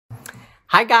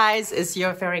Hi guys, it's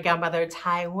your fairygownmother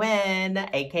Nguyen,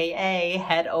 aka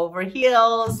Head Over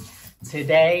Heels.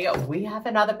 Today we have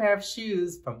another pair of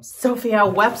shoes from Sophia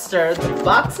Webster. The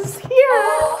box is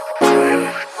here.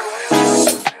 And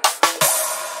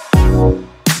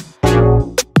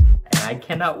I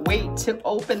cannot wait to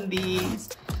open these.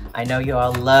 I know you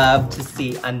all love to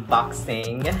see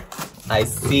unboxing. I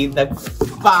see the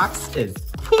box is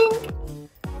pink.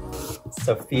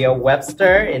 Sophia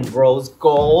Webster in rose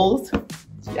gold.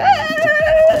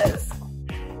 Yes!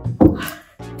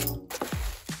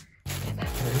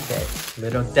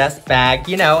 Little dust bag.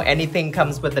 You know, anything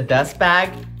comes with a dust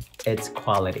bag, it's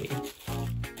quality.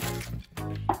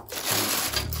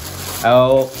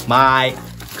 Oh my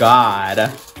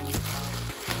God.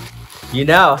 You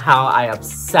know how I'm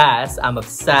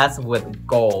obsessed with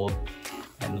gold.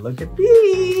 And look at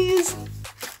these.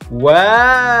 Whoa!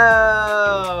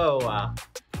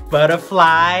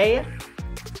 Butterfly.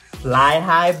 Fly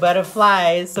high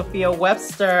butterfly, Sophia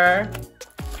Webster.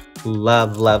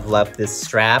 Love, love, love this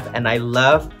strap. And I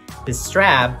love this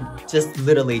strap, just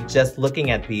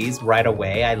looking at these right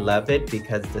away. I love it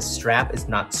because the strap is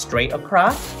not straight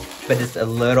across, but it's a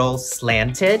little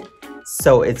slanted.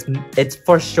 So it's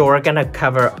for sure gonna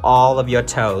cover all of your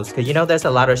toes. Cause you know there's a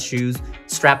lot of shoes,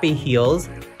 strappy heels,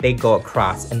 they go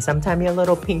across. And sometimes your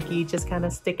little pinky just kind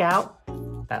of stick out.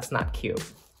 That's not cute.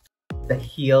 The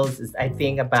heels is, I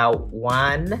think, about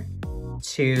 1,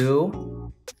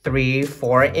 2, 3,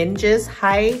 4 inches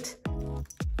height.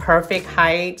 Perfect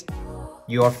height.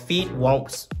 Your feet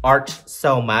won't arch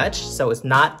so much, so it's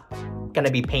not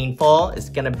gonna be painful. It's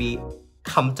gonna be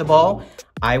comfortable.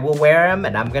 I will wear them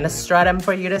and I'm gonna strut them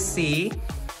for you to see.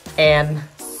 And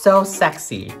so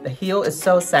sexy. The heel is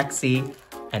so sexy.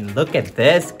 And look at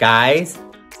this, guys.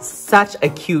 Such a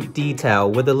cute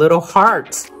detail with a little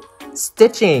heart.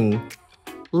 Stitching.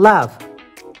 Love.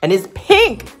 And it's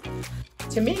pink.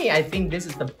 To me, I think this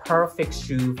is the perfect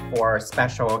shoe for a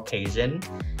special occasion.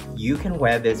 You can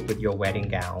wear this with your wedding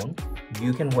gown.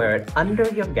 You can wear it under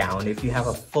your gown if you have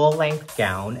a full-length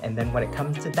gown. And then when it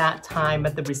comes to that time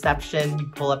at the reception, you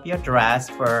pull up your dress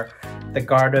for the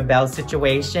garter belt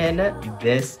situation.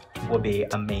 This will be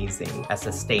amazing as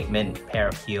a statement pair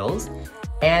of heels.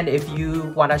 And if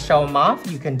you want to show them off,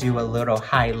 you can do a little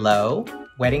high-low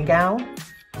wedding gown.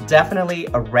 Definitely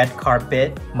a red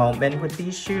carpet moment with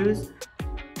these shoes.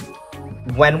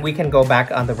 When we can go back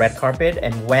on the red carpet,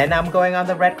 and when I'm going on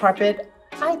the red carpet,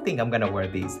 I think I'm gonna wear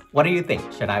these. What do you think?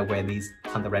 Should I wear these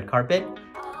on the red carpet?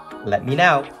 Let me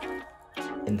know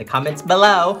in the comments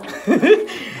below.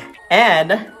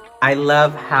 And I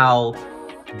love how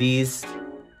these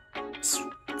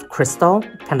crystal,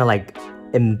 kind of like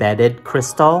embedded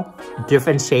crystal,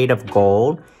 different shade of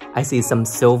gold. I see some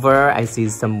silver, I see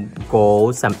some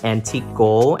gold, some antique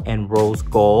gold and rose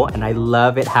gold. And I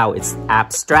love it how it's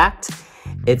abstract.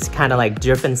 It's kind of like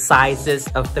different sizes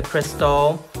of the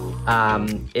crystal.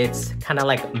 It's kind of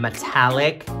like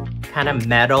metallic, kind of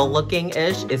metal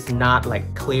looking-ish. It's not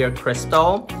like clear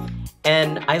crystal.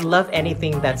 And I love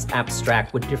anything that's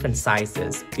abstract with different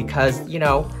sizes because, you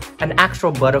know, an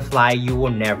actual butterfly, you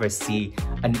will never see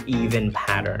an even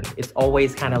pattern. It's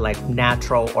always kind of like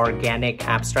natural, organic,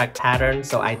 abstract pattern.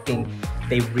 So I think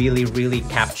they really, really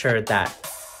capture that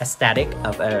aesthetic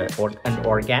of an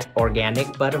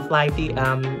organic butterfly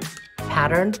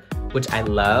pattern, which I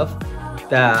love.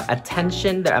 The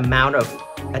attention, the amount of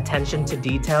attention to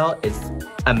detail is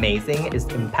amazing, is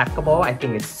impeccable. I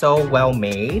think it's so well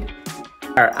made.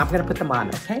 All right, I'm gonna put them on,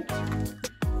 okay?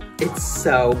 It's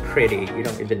so pretty, you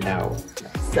don't even know.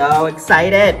 So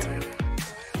excited.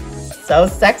 So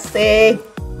sexy.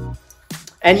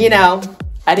 And you know,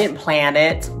 I didn't plan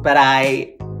it, but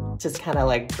I just kind of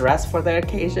like dressed for the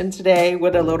occasion today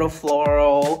with a little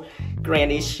floral,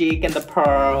 granny chic and the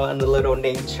pearl and the little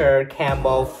nature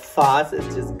camo fuzz. It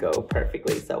just go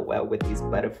perfectly so well with these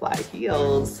butterfly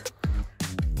heels.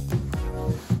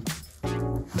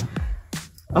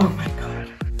 Oh my God.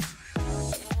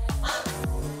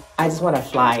 I just want to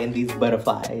fly in these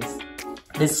butterflies.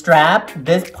 This strap,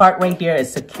 this part right here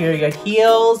is secure your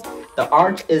heels. The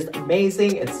arch is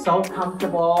amazing. It's so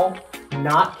comfortable,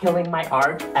 not killing my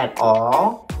arch at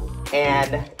all.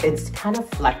 And it's kind of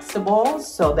flexible,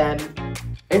 so then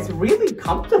it's really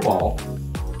comfortable.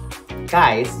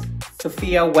 Guys,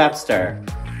 Sophia Webster,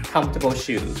 comfortable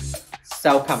shoes,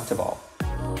 so comfortable.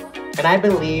 And I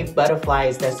believe butterfly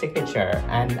is their signature,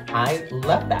 and I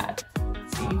love that.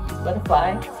 See, this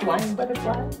butterfly, flying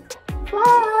butterfly,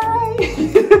 fly!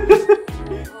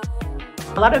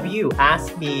 A lot of you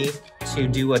asked me to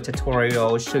do a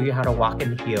tutorial, show you how to walk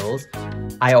in heels.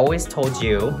 I always told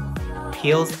you,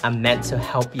 Heels are meant to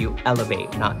help you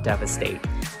elevate, not devastate.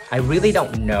 I really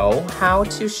don't know how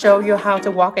to show you how to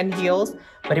walk in heels,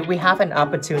 but if we have an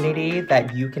opportunity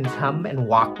that you can come and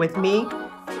walk with me,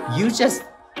 you just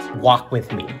walk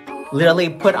with me. Literally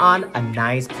put on a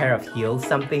nice pair of heels,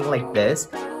 something like this,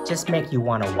 just make you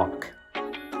want to walk.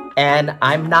 And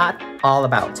I'm not all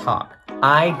about talk.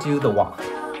 I do the walk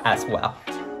as well,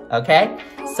 okay?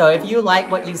 So if you like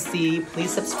what you see,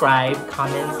 please subscribe,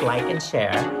 comment, like, and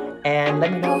share. And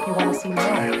let me know if you want to see more.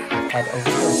 Head over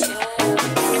here.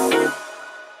 Thank you.